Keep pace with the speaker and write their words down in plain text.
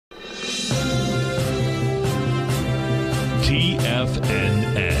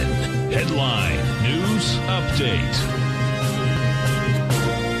TFNN. Headline News Update.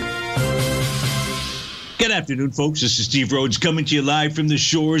 Good afternoon, folks. This is Steve Rhodes coming to you live from the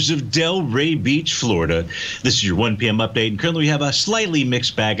shores of Delray Beach, Florida. This is your 1 p.m. update. And currently we have a slightly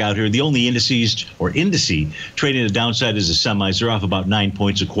mixed bag out here. The only index trading the downside is the semis. They're off about 9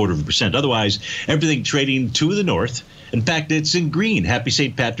 points, 0.25%. Otherwise, everything trading to the north. In fact, it's in green. Happy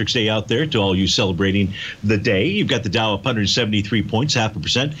St. Patrick's Day out there to all you celebrating the day. You've got the Dow up 173 points,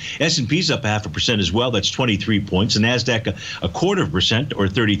 0.5%. S&P's up 0.5% as well. That's 23 points. The NASDAQ a 0.25% or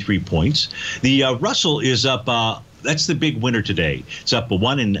 33 points. The Russell is up. That's the big winner today. It's up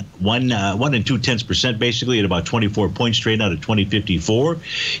 1 2/10% basically at about 24 points, trading out at 20.54.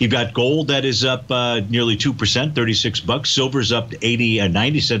 You've got gold that is up nearly 2%, $36. Silver's up to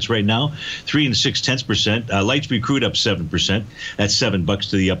 90 cents right now, 3 6/10%. Light sweet crude up 7%. That's $7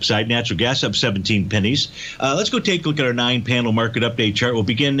 to the upside. Natural gas up 17 pennies. Let's go take a look at our 9-panel market update chart. We'll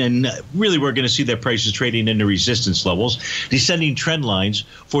begin, and really we're going to see that prices trading into resistance levels, descending trend lines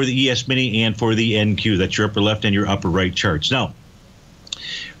for the ES Mini and for the NQ. That's your upper left and your upper right charts. Now,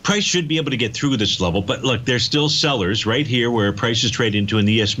 price should be able to get through this level, but look, there's still sellers right here where price is trading into in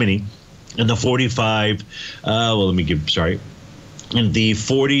the ES Mini in the 45. In the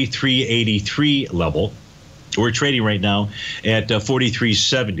 43.83 level. We're trading right now at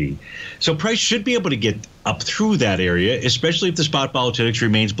 43.70. So price should be able to get up through that area, especially if the spot volatility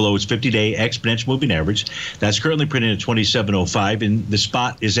remains below its 50-day exponential moving average. That's currently printed at 27.05, and the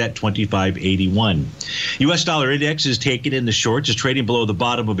spot is at 25.81. U.S. dollar index is taken in the shorts, is trading below the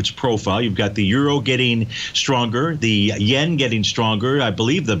bottom of its profile. You've got the euro getting stronger, the yen getting stronger. I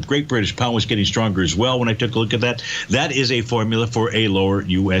believe the Great British Pound was getting stronger as well when I took a look at that. That is a formula for a lower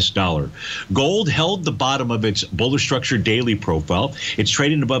U.S. dollar. Gold held the bottom of its bullish structure daily profile. It's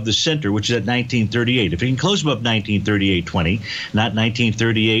trading above the center, which is at 1938. If it can close above 1938.20, not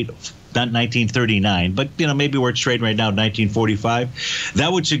 1938, not 1939, but maybe where it's trading right now, 1945.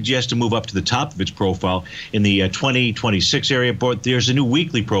 That would suggest a move up to the top of its profile in the 2026 area. But there's a new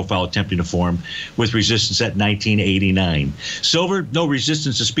weekly profile attempting to form with resistance at 1989. Silver, no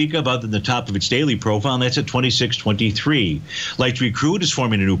resistance to speak of other than the top of its daily profile, and that's at 26.23. Light sweet crude is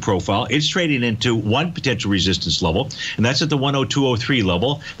forming a new profile. It's trading into one potential resistance level, and that's at the 102.03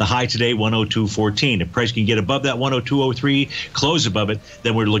 level. The high today, 102.14. If price can get above that 102.03, close above it,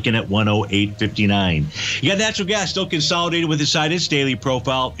 then we're looking at 108.59. You got natural gas still consolidated with inside its daily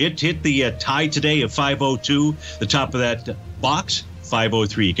profile. It hit the high today of 502, the top of that box.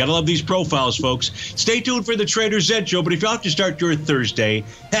 503. Gotta love these profiles, folks. Stay tuned for the Trader's Edge show, but if you have to start your Thursday,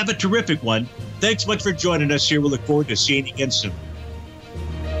 have a terrific one. Thanks much for joining us here. We'll look forward to seeing you again soon.